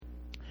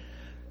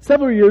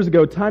Several years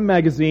ago, Time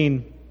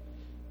magazine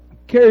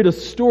carried a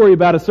story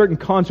about a certain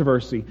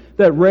controversy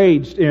that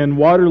raged in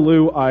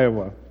Waterloo,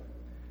 Iowa.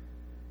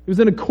 It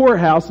was in a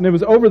courthouse, and it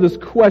was over this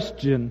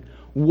question,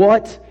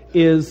 what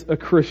is a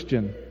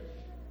Christian?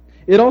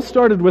 It all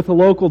started with a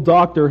local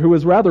doctor who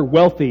was rather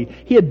wealthy.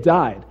 He had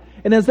died.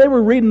 And as they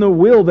were reading the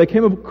will, they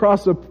came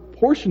across a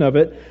portion of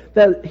it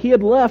that he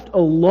had left a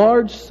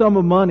large sum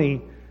of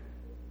money,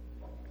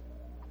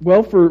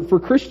 well, for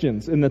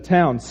Christians in the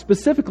town.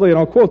 Specifically, and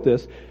I'll quote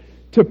this,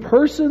 to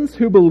persons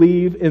who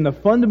believe in the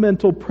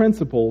fundamental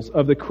principles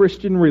of the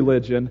Christian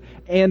religion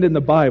and in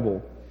the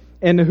Bible,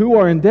 and who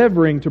are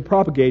endeavoring to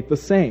propagate the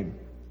same.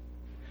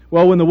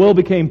 Well, when the will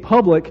became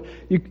public,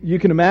 you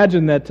can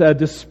imagine that a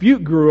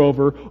dispute grew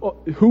over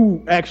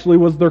who actually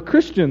was their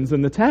Christians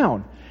in the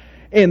town.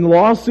 And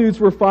lawsuits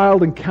were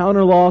filed and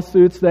counter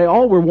lawsuits. They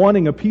all were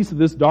wanting a piece of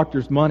this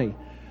doctor's money.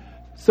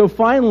 So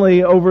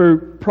finally, over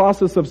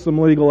process of some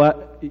legal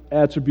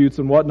attributes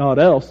and whatnot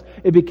else,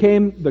 it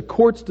became the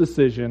court's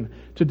decision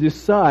to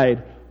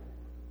decide,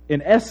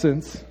 in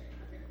essence,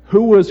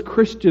 who was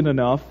Christian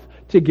enough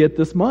to get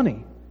this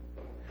money.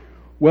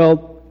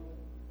 Well,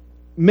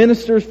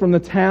 ministers from the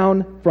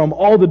town, from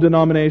all the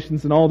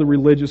denominations and all the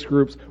religious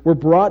groups, were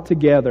brought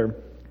together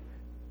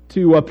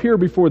to appear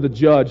before the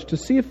judge to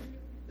see if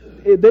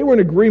they were in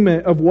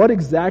agreement of what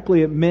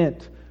exactly it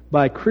meant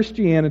by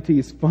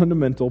Christianity's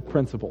fundamental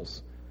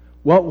principles.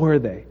 What were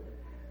they?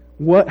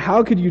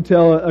 How could you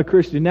tell a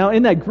Christian? Now,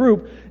 in that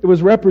group, it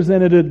was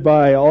represented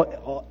by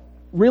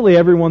really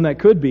everyone that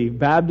could be.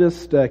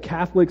 Baptists,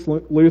 Catholics,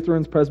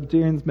 Lutherans,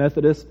 Presbyterians,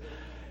 Methodists.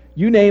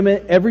 You name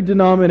it, every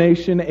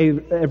denomination,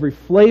 every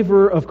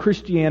flavor of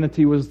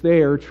Christianity was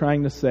there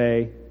trying to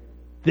say,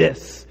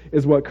 this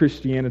is what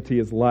Christianity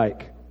is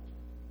like.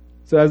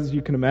 So as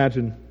you can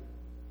imagine,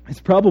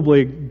 it's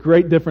probably a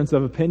great difference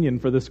of opinion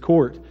for this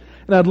court.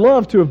 And I'd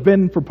love to have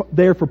been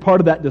there for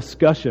part of that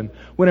discussion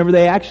whenever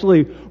they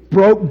actually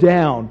broke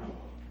down,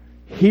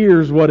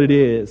 here's what it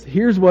is,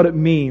 here's what it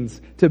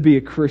means to be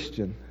a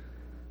Christian.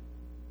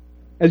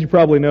 As you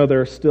probably know,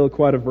 there are still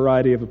quite a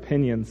variety of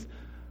opinions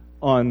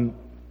on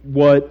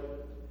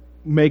what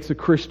makes a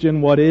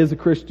Christian, what is a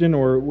Christian,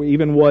 or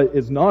even what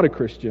is not a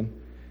Christian.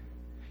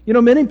 You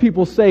know, many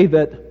people say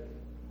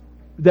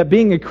that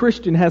being a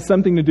Christian has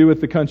something to do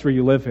with the country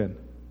you live in.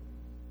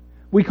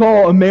 We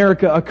call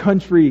America a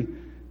country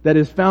that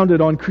is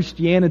founded on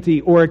Christianity,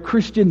 or a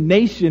Christian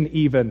nation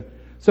even.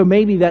 So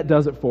maybe that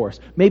does it for us.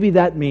 Maybe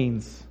that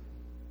means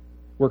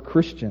we're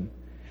Christian.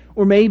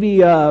 Or maybe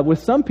with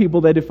some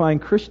people they define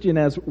Christian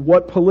as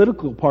what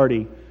political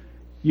party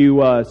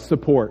you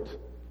support.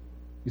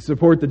 You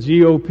support the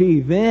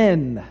GOP,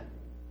 then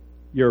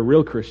you're a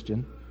real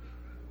Christian.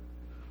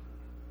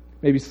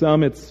 Maybe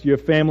some it's your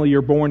family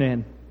you're born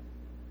in.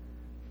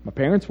 My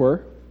parents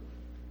were.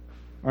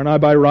 Aren't I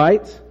by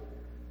right?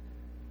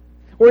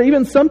 Or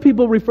even some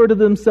people refer to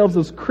themselves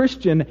as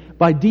Christian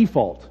by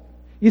default.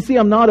 You see,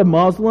 I'm not a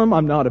Muslim,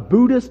 I'm not a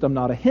Buddhist, I'm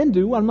not a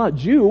Hindu, I'm not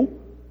Jew.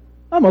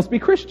 I must be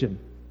Christian.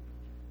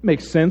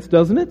 Makes sense,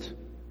 doesn't it?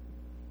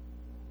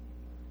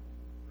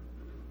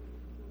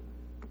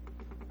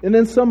 And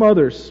then some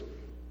others,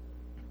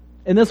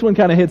 and this one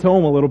kind of hits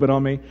home a little bit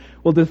on me,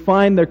 will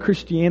define their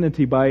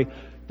Christianity by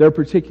their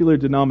particular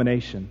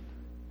denomination.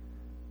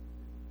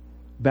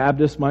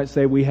 Baptists might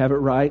say we have it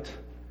right.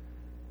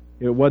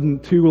 It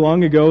wasn't too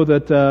long ago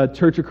that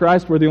Church of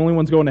Christ were the only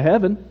ones going to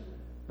heaven.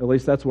 At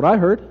least that's what I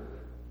heard.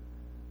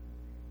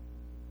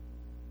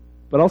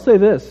 But I'll say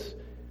this.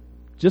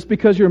 Just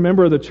because you're a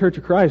member of the Church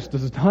of Christ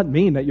does not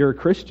mean that you're a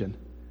Christian.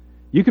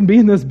 You can be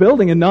in this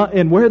building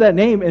and wear that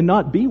name and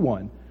not be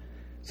one.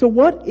 So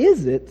what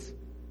is it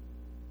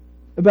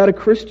about a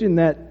Christian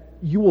that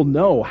you will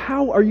know?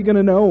 How are you going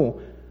to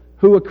know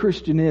who a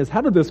Christian is? How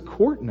did this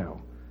court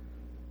know?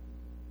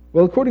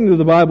 Well, according to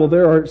the Bible,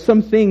 there are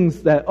some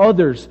things that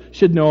others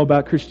should know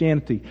about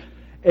Christianity.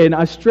 And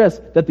I stress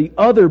that the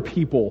other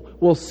people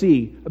will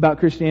see about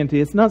Christianity.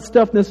 It's not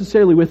stuff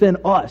necessarily within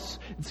us.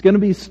 It's going to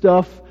be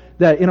stuff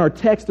that in our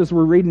text as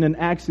we're reading in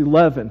Acts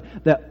 11,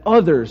 that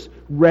others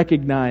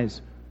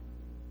recognize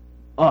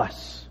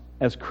us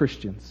as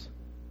Christians.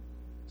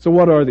 So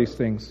what are these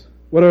things?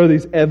 What are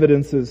these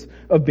evidences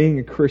of being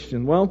a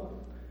Christian? Well,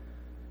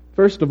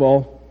 first of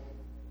all,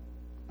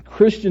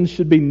 Christians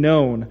should be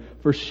known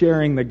for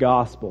sharing the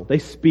gospel. They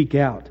speak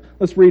out.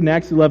 Let's read in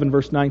Acts 11,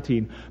 verse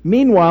 19.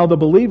 Meanwhile, the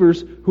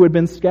believers who had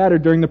been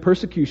scattered during the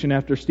persecution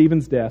after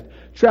Stephen's death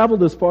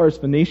traveled as far as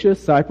Phoenicia,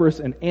 Cyprus,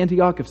 and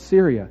Antioch of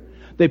Syria.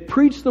 They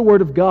preached the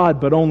word of God,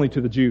 but only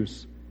to the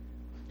Jews.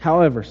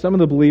 However, some of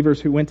the believers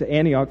who went to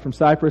Antioch from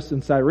Cyprus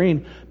and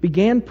Cyrene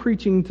began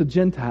preaching to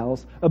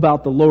Gentiles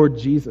about the Lord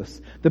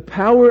Jesus. The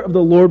power of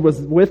the Lord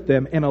was with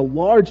them, and a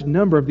large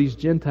number of these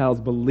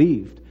Gentiles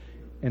believed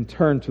and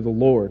turned to the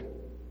Lord.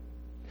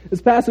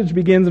 This passage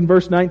begins in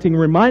verse 19,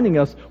 reminding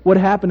us what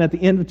happened at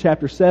the end of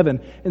chapter 7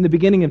 and the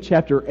beginning of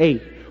chapter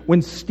 8,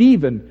 when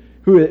Stephen,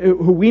 who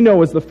we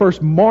know as the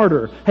first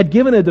martyr, had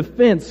given a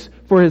defense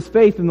for his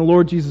faith in the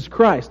Lord Jesus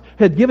Christ,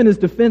 had given his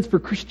defense for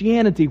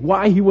Christianity,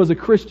 why he was a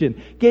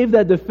Christian, gave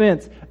that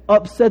defense,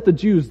 upset the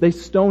Jews. They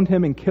stoned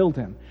him and killed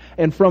him.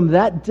 And from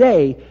that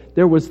day,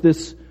 there was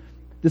this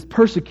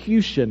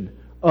persecution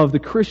of the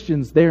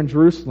Christians there in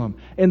Jerusalem.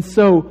 And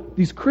so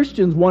these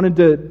Christians wanted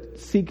to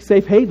seek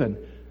safe haven.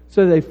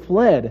 So they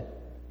fled.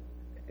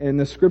 And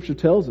the scripture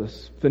tells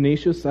us,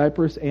 Phoenicia,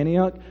 Cyprus,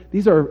 Antioch,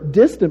 these are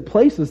distant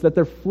places that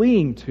they're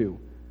fleeing to.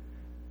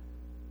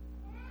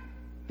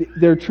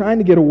 They're trying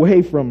to get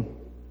away from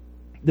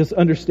this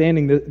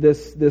understanding,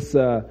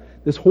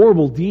 this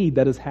horrible deed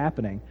that is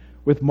happening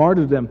with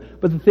martyrdom.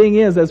 But the thing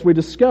is, as we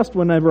discussed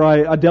whenever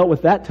I dealt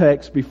with that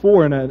text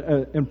before in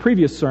a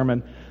previous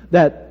sermon,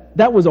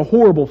 that was a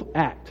horrible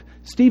act.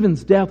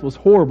 Stephen's death was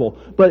horrible,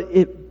 but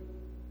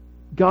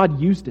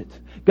God used it.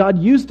 God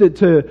used it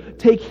to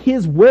take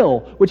His will,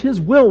 which His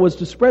will was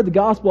to spread the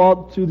gospel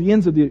out to the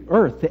ends of the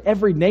earth, to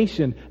every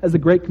nation, as the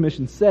Great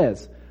Commission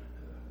says.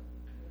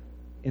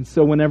 And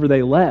so whenever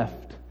they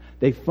left,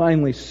 they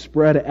finally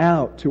spread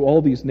out to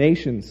all these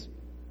nations.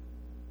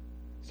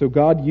 So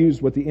God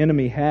used what the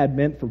enemy had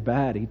meant for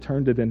bad. He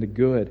turned it into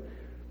good.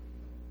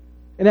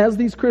 And as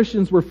these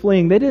Christians were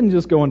fleeing, they didn't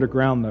just go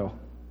underground, though.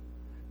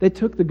 They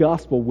took the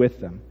gospel with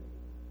them.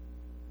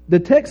 The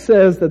text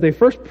says that they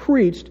first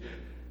preached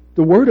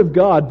the Word of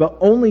God, but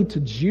only to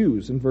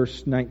Jews in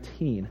verse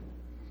 19.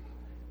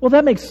 Well,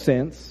 that makes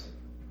sense.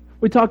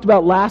 We talked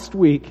about last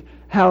week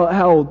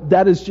how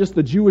that is just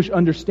the Jewish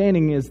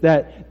understanding, is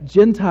that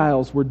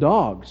Gentiles were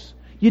dogs.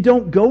 You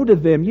don't go to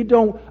them. You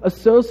don't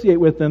associate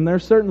with them. There are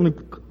certain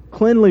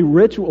cleanly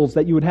rituals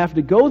that you would have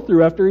to go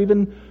through after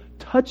even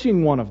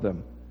touching one of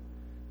them.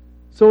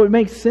 So it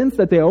makes sense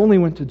that they only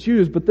went to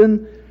Jews, but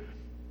then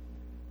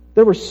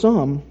there were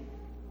some.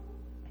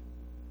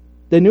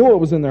 They knew what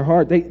was in their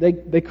heart.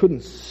 They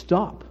couldn't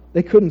stop.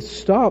 They couldn't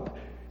stop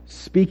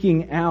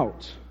speaking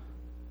out.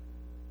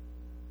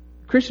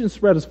 Christians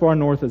spread as far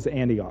north as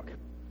Antioch.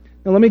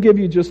 Now let me give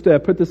you just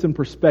put this in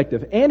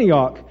perspective.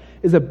 Antioch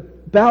is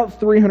about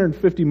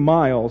 350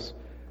 miles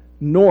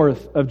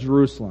north of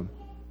Jerusalem.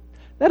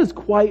 That is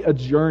quite a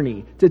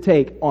journey to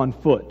take on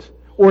foot.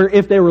 Or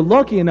if they were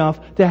lucky enough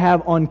to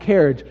have on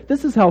carriage,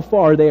 this is how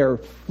far they are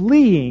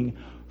fleeing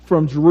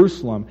from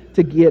Jerusalem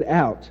to get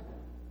out.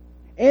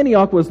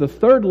 Antioch was the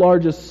third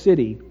largest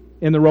city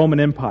in the Roman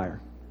Empire,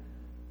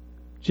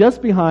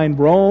 just behind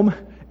Rome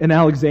and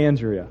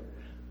Alexandria.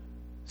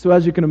 So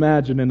as you can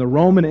imagine, in the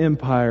Roman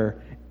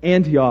Empire,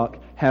 Antioch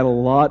had a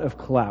lot of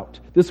clout.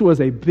 This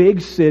was a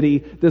big city.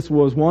 This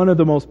was one of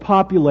the most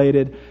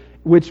populated,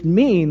 which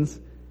means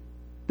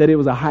that it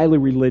was a highly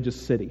religious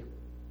city.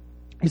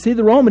 You see,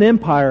 the Roman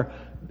Empire,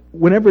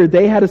 whenever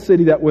they had a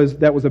city that was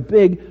a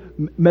big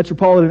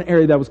metropolitan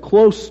area that was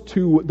close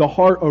to the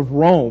heart of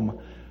Rome,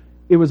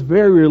 it was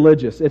very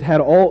religious. It had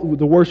all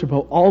the worship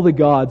of all the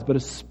gods, but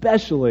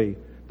especially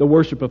the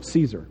worship of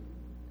Caesar.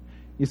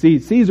 You see,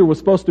 Caesar was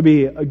supposed to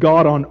be a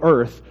god on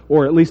earth,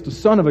 or at least a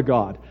son of a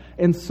god.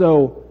 And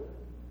so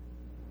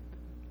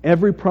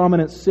every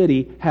prominent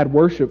city had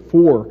worship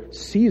for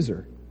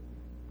Caesar.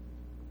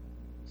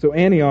 So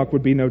Antioch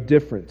would be no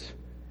different.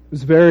 It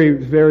was very,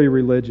 very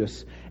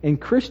religious.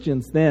 And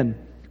Christians then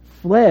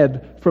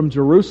fled from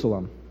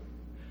Jerusalem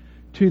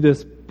to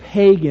this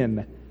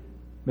pagan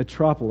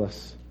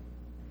metropolis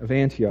of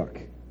Antioch.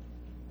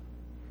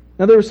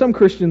 Now there were some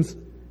Christians,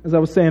 as I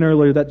was saying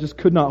earlier, that just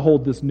could not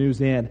hold this news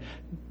in.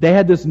 They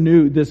had this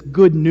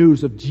good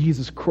news of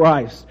Jesus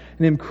Christ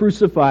and Him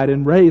crucified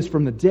and raised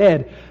from the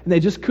dead, and they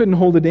just couldn't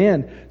hold it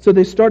in. So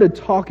they started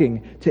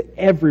talking to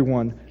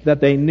everyone that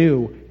they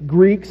knew,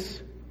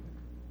 Greeks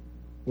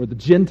or the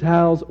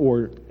Gentiles,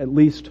 or at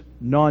least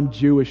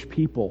non-Jewish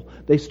people.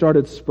 They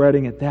started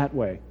spreading it that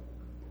way.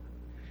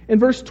 In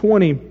verse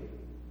 20,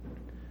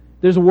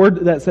 there's a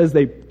word that says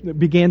they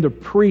began to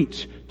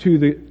preach to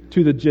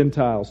the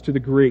Gentiles, to the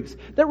Greeks.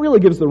 That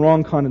really gives the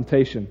wrong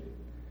connotation.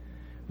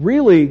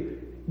 Really,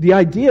 the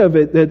idea of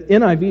it, that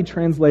NIV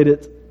translates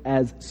it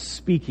as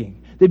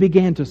speaking. They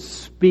began to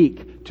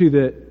speak to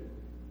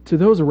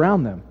those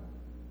around them.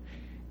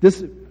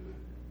 This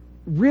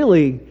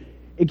really,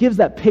 it gives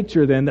that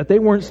picture then that they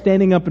weren't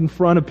standing up in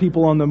front of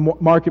people on the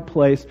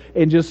marketplace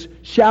and just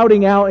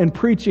shouting out and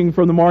preaching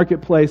from the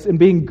marketplace and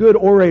being good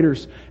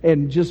orators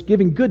and just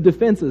giving good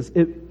defenses.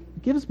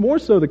 It gives more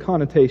so the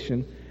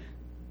connotation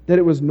that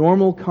it was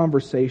normal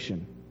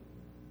conversation.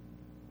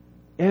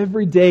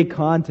 Everyday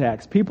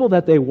contacts. People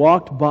that they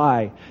walked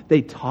by,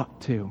 they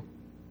talked to.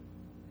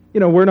 You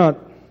know,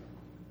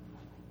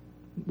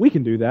 we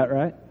can do that,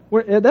 right?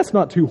 That's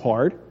not too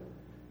hard.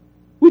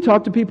 We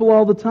talk to people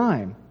all the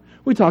time.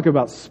 We talk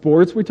about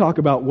sports, we talk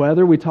about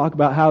weather, we talk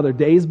about how their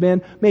day's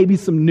been, maybe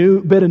some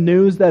bit of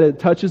news that it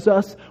touches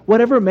us.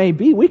 Whatever it may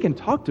be, we can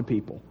talk to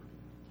people.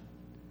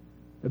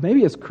 But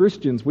maybe as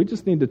Christians, we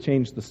just need to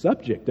change the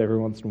subject every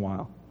once in a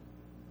while.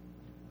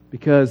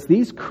 Because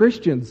these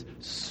Christians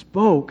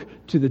spoke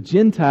to the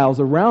Gentiles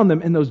around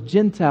them, and those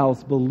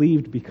Gentiles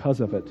believed because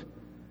of it.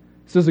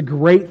 This is a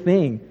great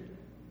thing.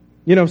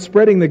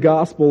 Spreading the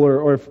gospel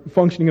or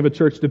functioning of a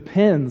church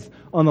depends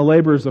on the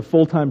labors of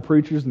full-time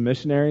preachers and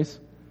missionaries.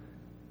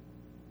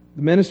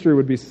 The ministry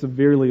would be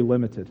severely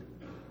limited.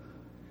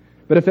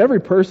 But if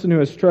every person who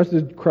has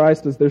trusted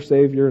Christ as their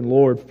Savior and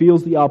Lord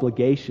feels the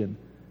obligation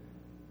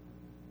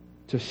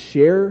to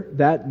share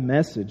that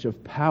message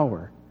of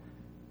power,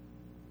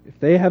 if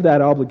they have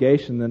that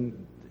obligation,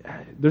 then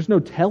there's no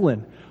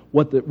telling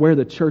where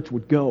the church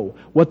would go,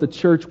 what the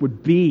church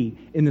would be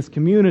in this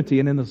community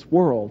and in this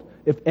world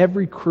if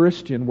every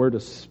Christian were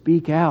to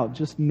speak out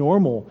just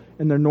normal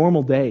in their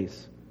normal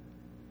days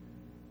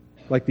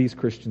like these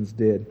Christians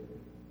did.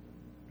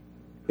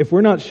 If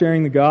we're not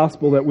sharing the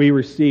gospel that we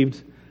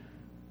received,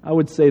 I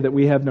would say that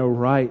we have no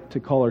right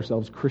to call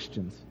ourselves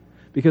Christians,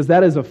 because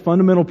that is a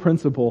fundamental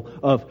principle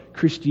of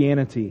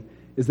Christianity,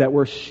 is that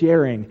we're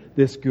sharing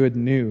this good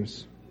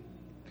news.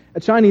 A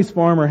Chinese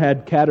farmer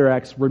had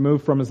cataracts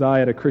removed from his eye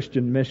at a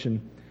Christian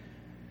mission.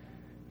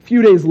 A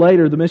few days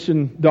later, the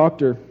mission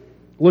doctor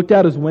looked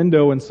out his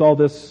window and saw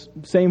this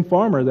same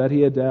farmer that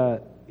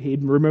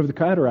he'd removed the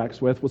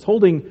cataracts with was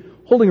holding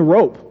a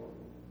rope.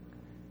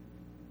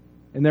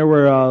 And there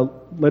were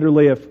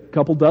literally a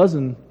couple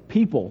dozen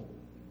people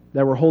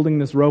that were holding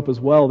this rope as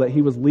well, that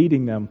he was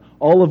leading them.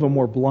 All of them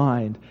were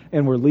blind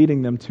and were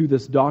leading them to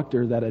this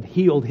doctor that had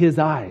healed his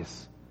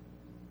eyes.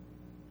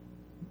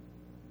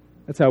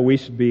 That's how we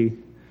should be.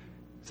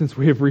 Since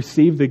we have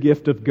received the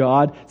gift of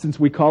God, since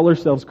we call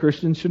ourselves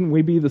Christians, shouldn't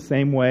we be the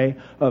same way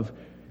of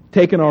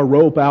taking our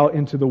rope out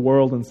into the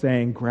world and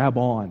saying, grab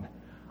on,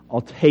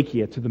 I'll take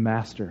you to the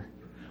Master.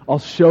 I'll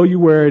show you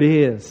where it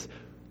is.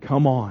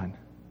 Come on.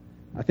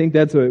 I think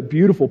that's a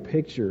beautiful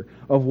picture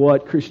of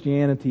what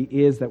Christianity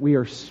is, that we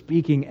are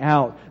speaking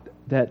out,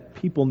 that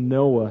people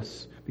know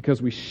us because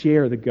we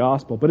share the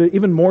gospel. But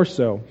even more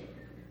so,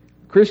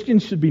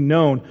 Christians should be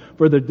known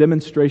for their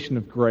demonstration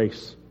of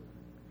grace.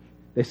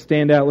 They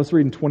stand out. Let's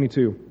read in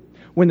 22.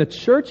 When the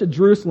church at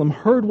Jerusalem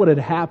heard what had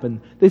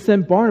happened, they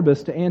sent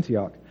Barnabas to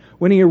Antioch.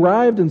 When he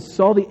arrived and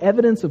saw the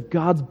evidence of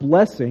God's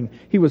blessing,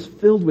 he was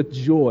filled with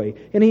joy,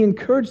 and he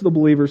encouraged the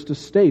believers to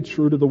stay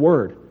true to the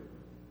word.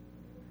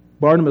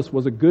 Barnabas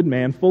was a good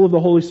man, full of the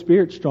Holy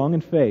Spirit, strong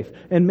in faith,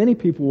 and many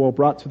people were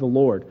brought to the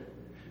Lord.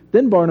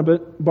 Then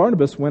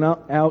Barnabas went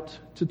out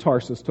to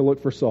Tarsus to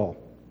look for Saul.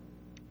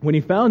 When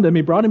he found him,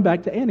 he brought him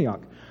back to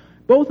Antioch.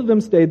 Both of them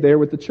stayed there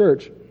with the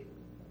church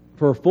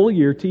for a full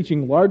year,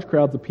 teaching large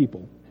crowds of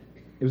people.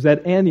 It was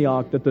at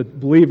Antioch that the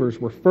believers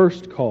were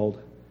first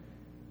called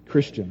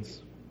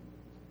Christians.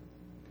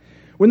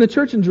 When the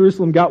church in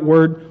Jerusalem got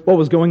word what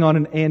was going on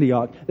in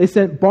Antioch, they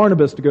sent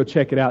Barnabas to go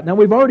check it out. Now,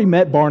 we've already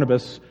met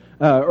Barnabas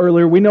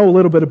earlier. We know a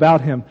little bit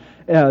about him,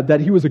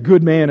 that he was a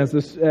good man, as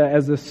this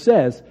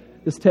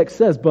text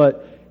says,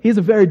 but he's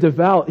a very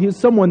devout, he's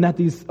someone that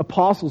these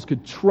apostles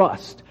could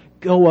trust.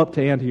 Go up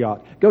to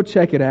Antioch. Go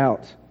check it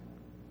out.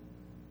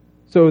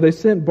 So they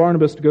sent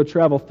Barnabas to go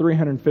travel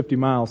 350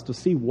 miles to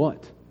see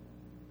what?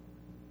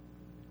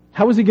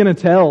 How was he going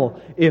to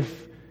tell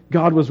if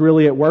God was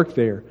really at work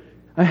there?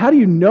 How do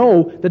you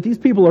know that these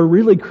people are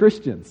really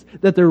Christians,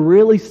 that they're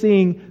really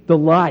seeing the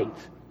light?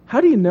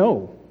 How do you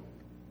know?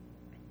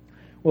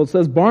 Well, it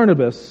says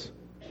Barnabas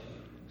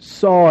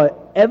saw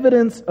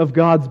evidence of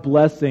God's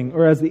blessing,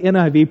 or as the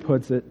NIV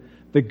puts it,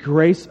 the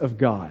grace of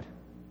God.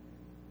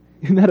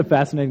 Isn't that a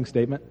fascinating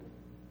statement?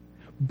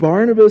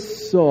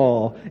 Barnabas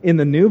saw in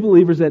the new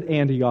believers at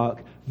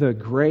Antioch the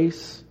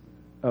grace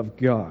of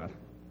God.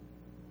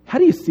 How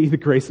do you see the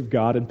grace of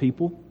God in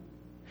people?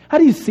 How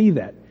do you see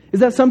that? Is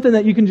that something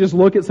that you can just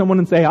look at someone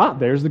and say,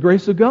 there's the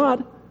grace of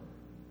God?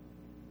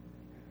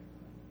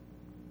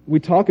 We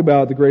talk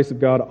about the grace of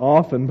God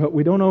often, but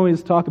we don't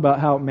always talk about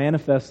how it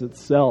manifests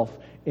itself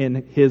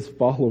in His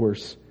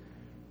followers.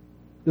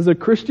 Does a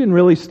Christian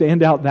really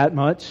stand out that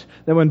much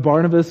that when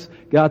Barnabas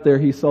got there,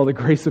 he saw the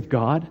grace of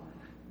God?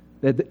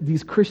 That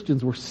these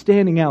Christians were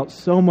standing out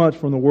so much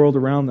from the world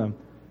around them.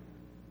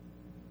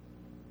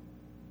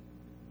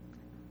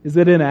 Is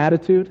it in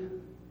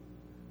attitude?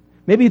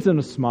 Maybe it's in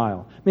a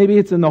smile. Maybe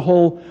it's in the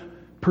whole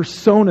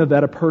persona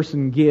that a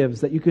person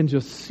gives, that you can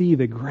just see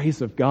the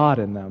grace of God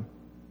in them.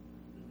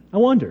 I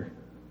wonder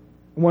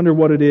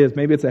what it is.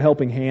 Maybe it's a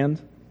helping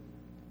hand.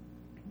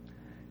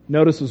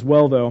 Notice as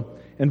well, though,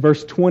 in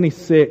verse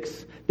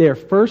 26, they are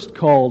first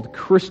called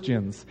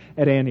Christians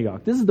at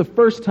Antioch. This is the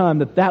first time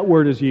that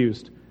word is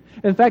used.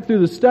 In fact, through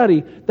the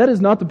study, that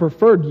is not the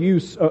preferred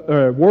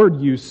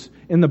word use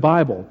in the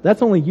Bible.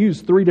 That's only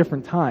used 3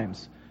 different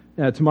times.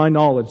 To my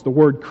knowledge, the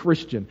word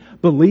Christian.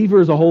 Believer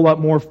is a whole lot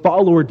more.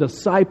 Follower,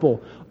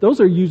 disciple. Those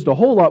are used a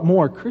whole lot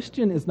more.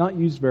 Christian is not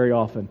used very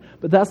often.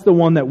 But that's the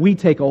one that we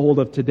take a hold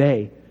of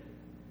today.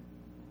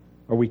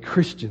 Are we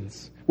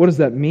Christians? What does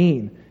that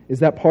mean? Is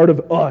that part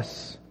of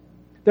us?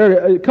 There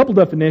are a couple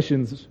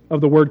definitions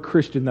of the word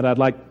Christian that I'd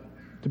like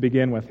to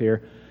begin with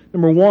here.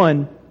 Number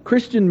 1,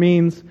 Christian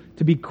means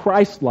to be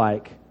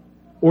Christ-like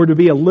or to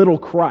be a little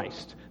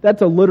Christ.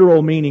 That's a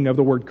literal meaning of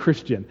the word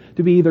Christian.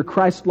 To be either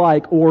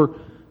Christ-like or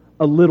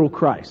a little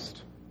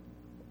Christ.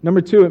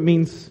 Number 2, it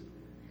means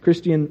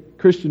Christian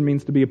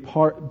means to be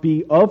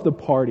of the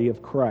party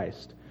of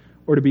Christ,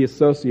 or to be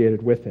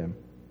associated with him.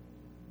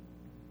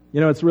 You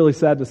know, it's really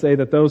sad to say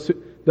that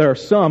there are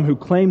some who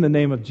claim the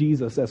name of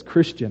Jesus as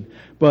Christian,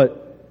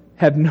 but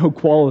have no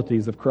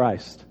qualities of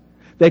Christ.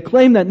 They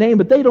claim that name,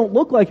 but they don't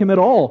look like him at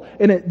all.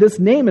 And this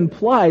name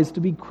implies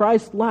to be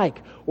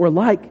Christ-like, or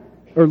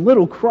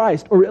little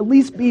Christ, or at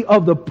least be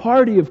of the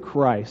party of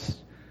Christ.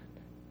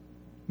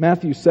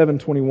 Matthew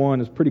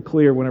 7:21 is pretty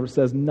clear whenever it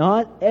says,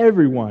 "Not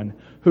everyone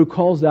who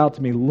calls out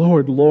to me,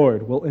 'Lord,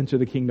 Lord,' will enter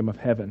the kingdom of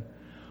heaven.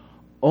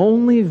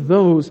 Only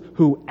those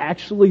who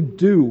actually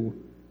do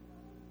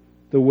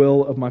the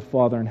will of my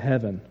Father in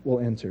heaven will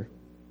enter."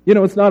 You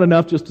know, it's not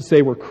enough just to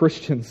say we're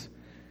Christians.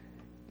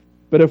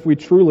 But if we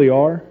truly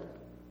are,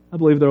 I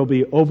believe there will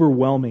be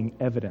overwhelming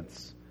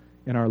evidence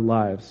in our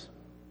lives.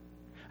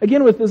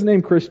 Again, with this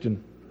name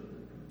Christian,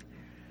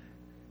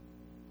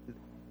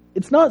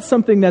 it's not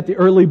something that the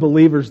early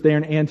believers there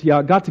in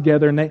Antioch got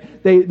together and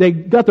they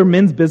got their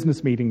men's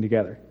business meeting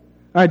together.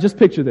 All right, just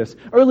picture this.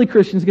 Early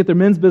Christians get their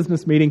men's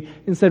business meeting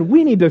and said,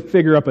 we need to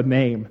figure up a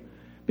name.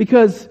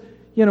 Because,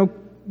 you know,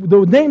 the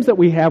names that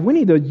we have, we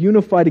need to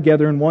unify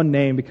together in one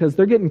name because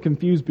they're getting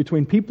confused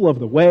between people of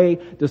the way,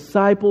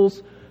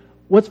 disciples.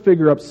 Let's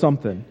figure up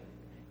something.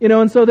 You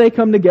know, and so they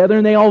come together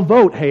and they all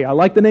vote, hey, I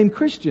like the name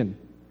Christian.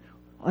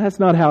 Well, that's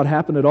not how it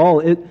happened at all.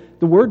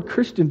 The word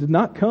Christian did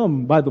not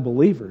come by the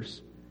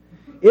believers.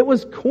 It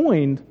was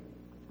coined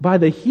by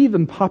the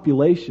heathen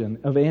population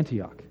of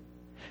Antioch.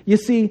 You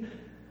see,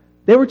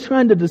 they were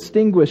trying to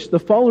distinguish the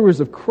followers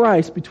of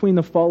Christ between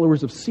the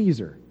followers of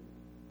Caesar.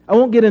 I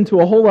won't get into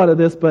a whole lot of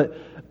this, but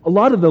a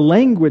lot of the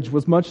language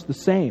was much the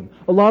same.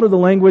 A lot of the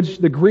language,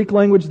 the Greek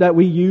language that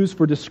we use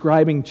for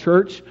describing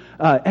church,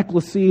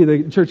 ecclesia,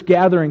 the church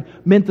gathering,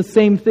 meant the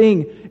same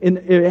thing. And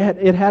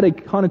it had a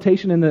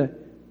connotation in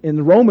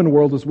the Roman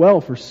world as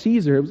well. For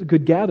Caesar, it was a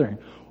good gathering.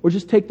 Or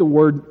just take the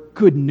word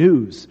good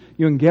news,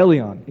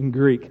 euangelion in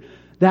Greek.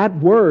 That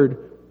word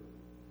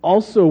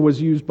also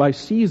was used by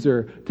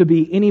Caesar to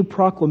be any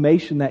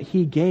proclamation that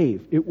he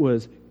gave. It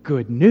was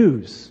good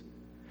news.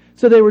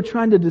 So they were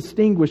trying to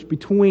distinguish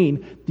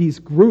between these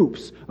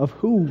groups of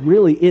who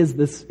is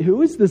this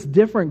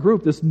different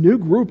group, this new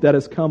group that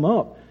has come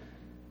up.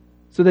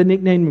 So they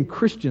nicknamed them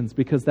Christians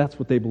because that's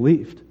what they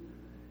believed.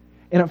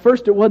 And at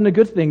first it wasn't a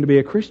good thing to be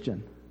a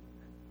Christian.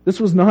 This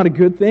was not a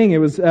good thing. It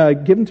was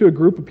given to a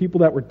group of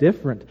people that were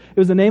different. It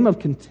was a name of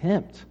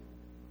contempt.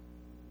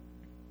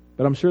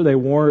 But I'm sure they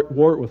wore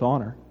it with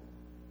honor.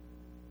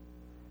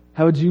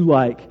 How would you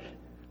like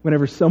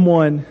whenever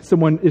someone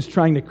is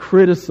trying to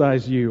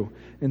criticize you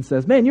and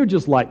says, man, you're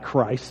just like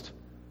Christ?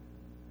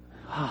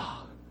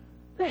 Oh,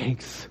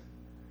 thanks.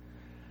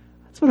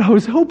 That's what I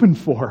was hoping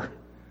for.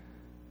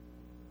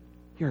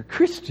 You're a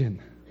Christian.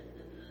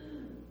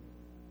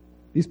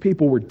 These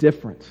people were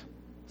different.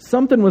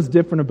 Something was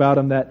different about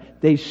them, that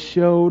they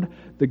showed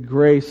the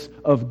grace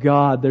of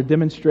God. Their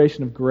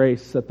demonstration of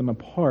grace set them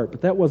apart,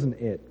 but that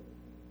wasn't it.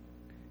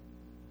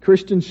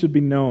 Christians should be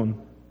known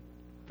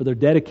for their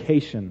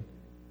dedication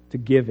to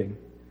giving.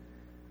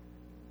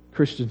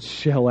 Christians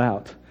shell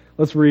out.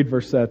 Let's read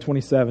verse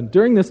 27.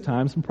 During this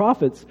time, some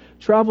prophets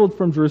traveled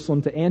from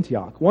Jerusalem to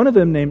Antioch. One of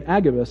them, named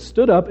Agabus,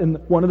 stood up in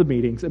one of the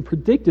meetings and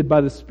predicted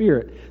by the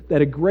Spirit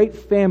that a great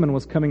famine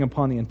was coming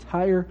upon the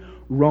entire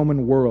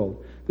Roman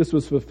world. This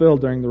was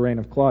fulfilled during the reign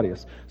of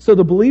Claudius. So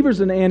the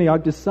believers in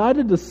Antioch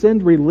decided to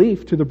send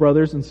relief to the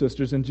brothers and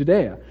sisters in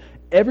Judea,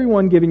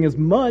 everyone giving as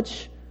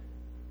much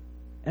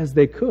as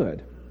they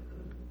could.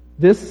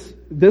 This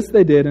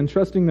they did,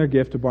 entrusting their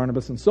gift to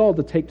Barnabas and Saul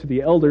to take to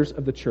the elders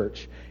of the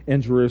church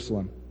in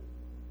Jerusalem.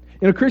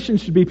 You know,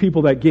 Christians should be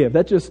people that give.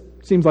 That just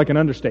seems like an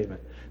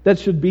understatement. That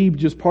should be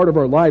just part of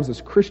our lives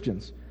as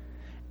Christians.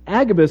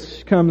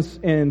 Agabus comes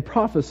and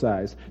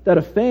prophesies that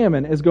a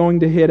famine is going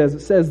to hit, as it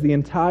says, the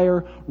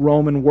entire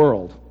Roman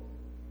world.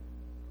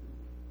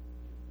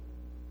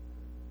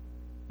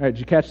 All right, did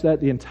you catch that?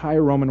 The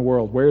entire Roman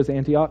world. Where is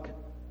Antioch?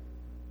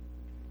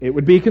 It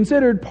would be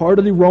considered part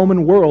of the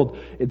Roman world.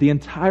 The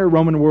entire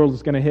Roman world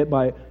is going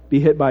to be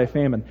hit by a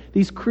famine.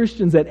 These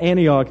Christians at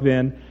Antioch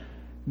then,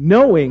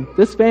 knowing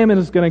this famine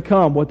is going to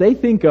come, what they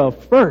think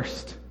of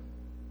first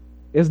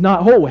is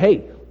not, oh,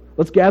 hey,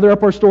 let's gather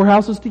up our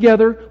storehouses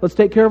together. Let's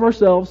take care of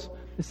ourselves.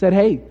 They said,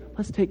 hey,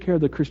 let's take care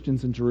of the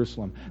Christians in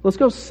Jerusalem. Let's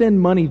go send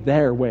money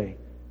their way.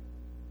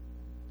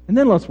 And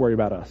then let's worry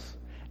about us.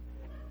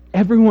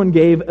 Everyone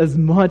gave as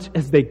much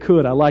as they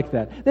could. I like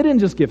that. They didn't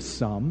just give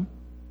some.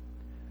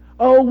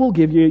 Oh, we'll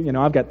give you,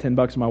 I've got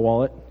 $10 in my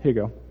wallet. Here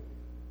you go.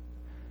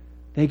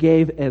 They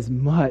gave as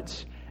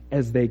much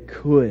as they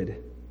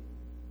could.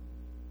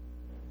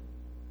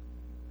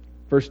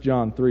 1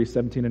 John 3,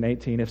 17 and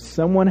 18. If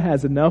someone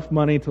has enough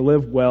money to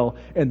live well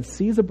and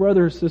sees a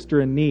brother or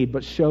sister in need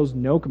but shows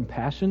no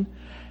compassion,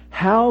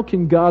 how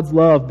can God's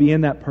love be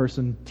in that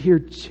person? Dear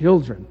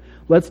children,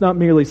 let's not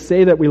merely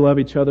say that we love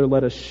each other.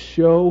 Let us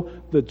show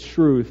the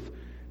truth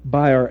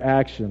by our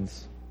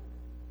actions.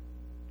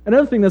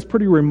 Another thing that's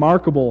pretty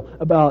remarkable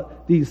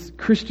about these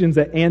Christians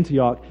at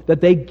Antioch that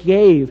they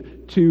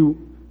gave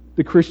to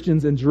the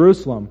Christians in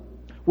Jerusalem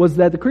was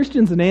that the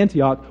Christians in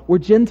Antioch were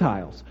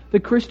Gentiles.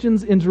 The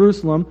Christians in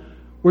Jerusalem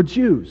were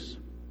Jews.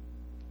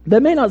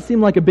 That may not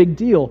seem like a big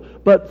deal,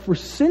 but for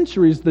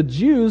centuries the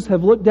Jews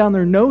have looked down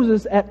their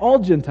noses at all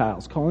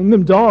Gentiles, calling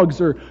them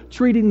dogs or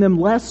treating them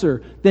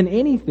lesser than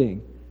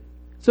anything.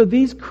 So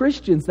these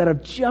Christians that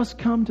have just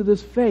come to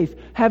this faith,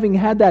 having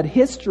had that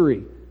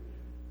history,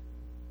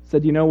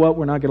 said, you know what,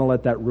 we're not going to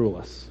let that rule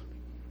us.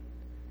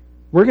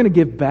 We're going to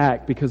give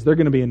back because they're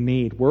going to be in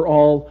need. We're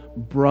all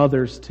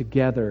brothers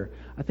together.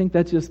 I think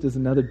that just is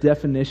another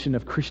definition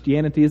of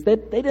Christianity, is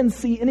that they didn't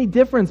see any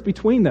difference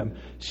between them.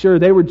 Sure,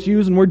 they were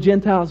Jews and we're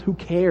Gentiles. Who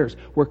cares?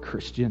 We're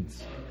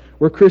Christians.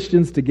 We're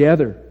Christians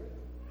together.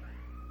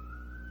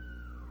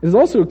 It is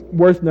also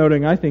worth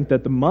noting, I think,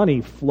 that the money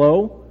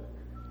flow,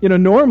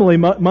 normally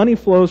money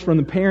flows from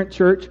the parent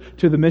church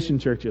to the mission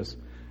churches.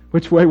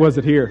 Which way was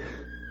it here?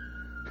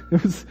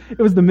 It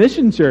was the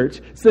mission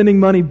church sending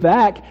money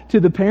back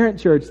to the parent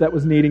church that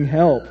was needing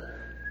help.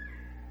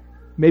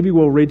 Maybe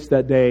we'll reach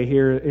that day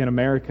here in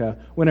America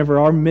whenever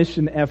our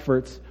mission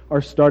efforts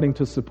are starting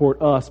to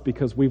support us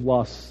because we've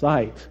lost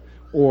sight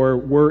or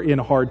we're in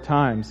hard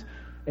times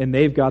and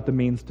they've got the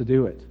means to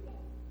do it.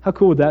 How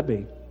cool would that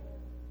be?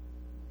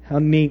 How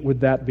neat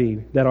would that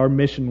be that our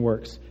mission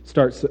works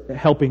starts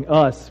helping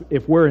us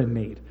if we're in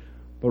need?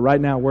 But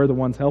right now we're the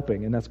ones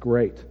helping, and that's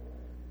great.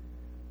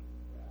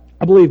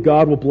 I believe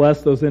God will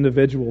bless those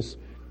individuals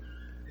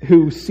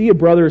who see a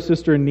brother or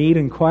sister in need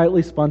and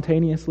quietly,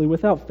 spontaneously,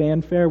 without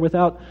fanfare,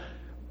 without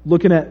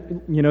looking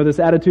at, this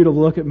attitude of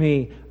look at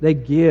me, they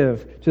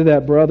give to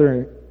that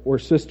brother or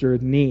sister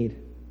in need.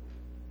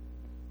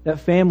 That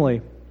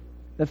family,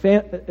 the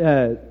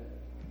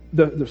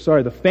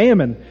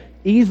famine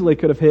easily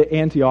could have hit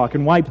Antioch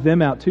and wiped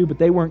them out too, but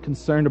they weren't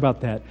concerned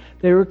about that.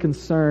 They were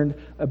concerned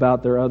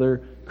about their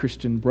other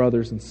Christian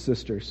brothers and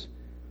sisters.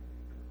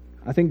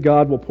 I think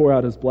God will pour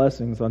out His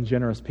blessings on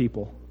generous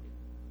people.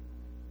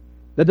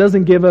 That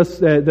doesn't give us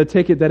the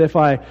ticket that if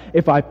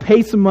I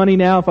pay some money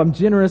now, if I'm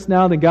generous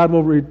now, then God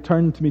will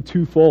return to me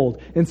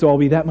twofold, and so I'll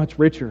be that much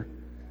richer.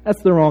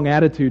 That's the wrong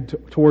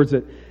attitude towards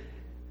it.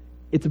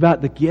 It's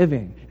about the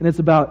giving, and it's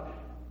about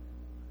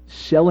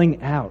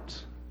shelling out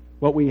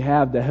what we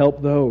have to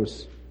help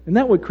those. Isn't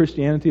that what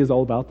Christianity is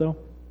all about, though?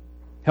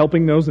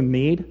 Helping those in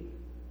need?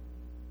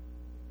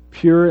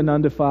 Pure and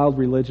undefiled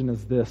religion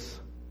is this.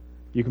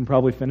 You can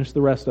probably finish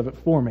the rest of it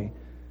for me.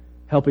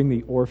 Helping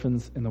the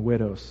orphans and the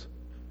widows.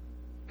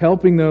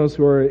 Helping those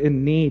who are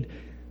in need.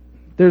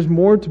 There's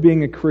more to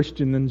being a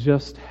Christian than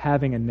just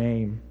having a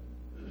name.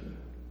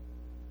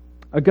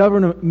 A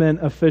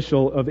government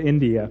official of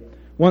India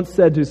once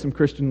said to some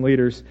Christian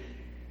leaders,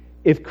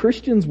 if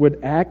Christians would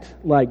act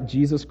like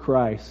Jesus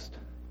Christ,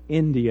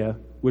 India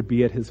would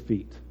be at His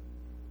feet.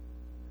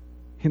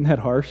 Isn't that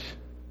harsh?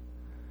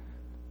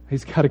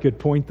 He's got a good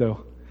point,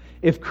 though.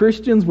 If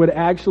Christians would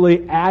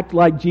actually act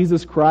like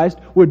Jesus Christ,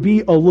 would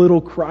be a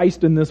little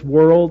Christ in this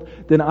world,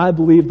 then I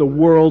believe the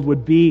world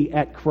would be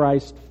at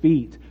Christ's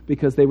feet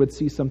because they would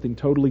see something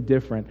totally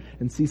different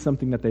and see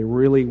something that they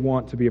really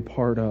want to be a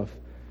part of.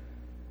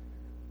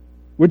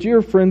 Would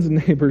your friends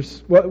and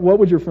neighbors, what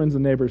would your friends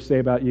and neighbors say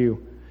about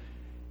you?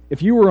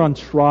 If you were on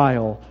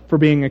trial for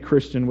being a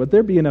Christian, would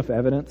there be enough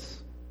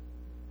evidence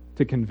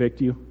to convict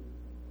you?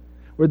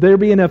 Would there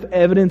be enough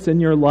evidence in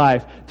your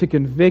life to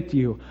convict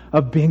you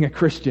of being a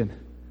Christian?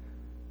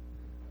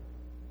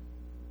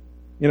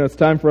 It's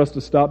time for us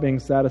to stop being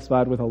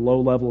satisfied with a low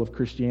level of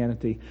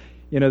Christianity.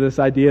 This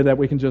idea that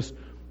we can just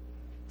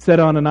sit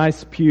on a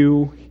nice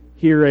pew,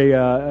 hear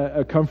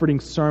a comforting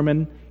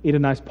sermon, eat a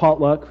nice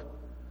potluck,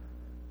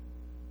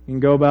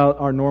 and go about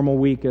our normal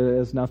week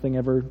as nothing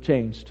ever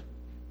changed.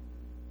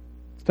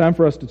 It's time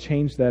for us to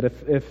change that.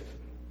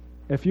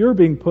 If you're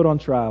being put on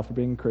trial for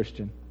being a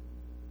Christian,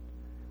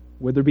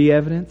 would there be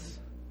evidence?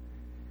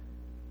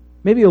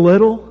 Maybe a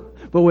little,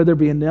 but would there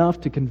be enough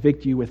to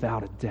convict you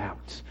without a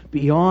doubt?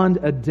 Beyond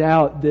a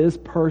doubt, this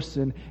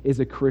person is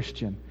a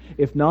Christian.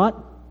 If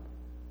not,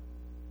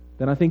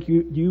 then I think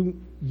you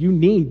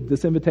need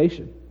this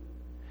invitation.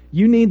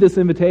 You need this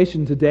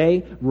invitation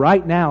today,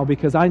 right now,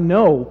 because I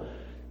know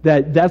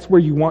that that's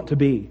where you want to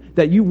be.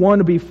 That you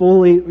want to be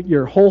fully,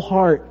 your whole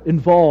heart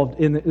involved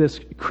in this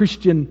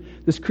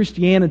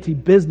Christianity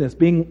business,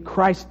 being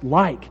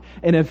Christ-like.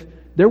 And if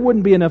there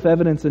wouldn't be enough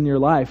evidence in your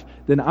life,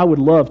 then I would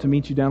love to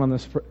meet you down on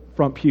this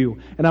front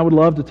pew. And I would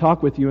love to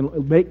talk with you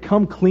and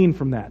come clean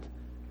from that.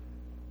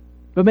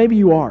 But maybe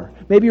you are.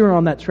 Maybe you're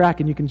on that track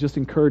and you can just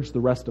encourage the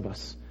rest of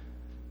us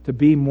to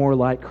be more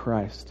like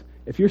Christ.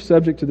 If you're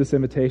subject to this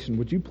invitation,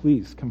 would you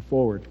please come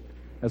forward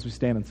as we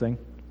stand and sing?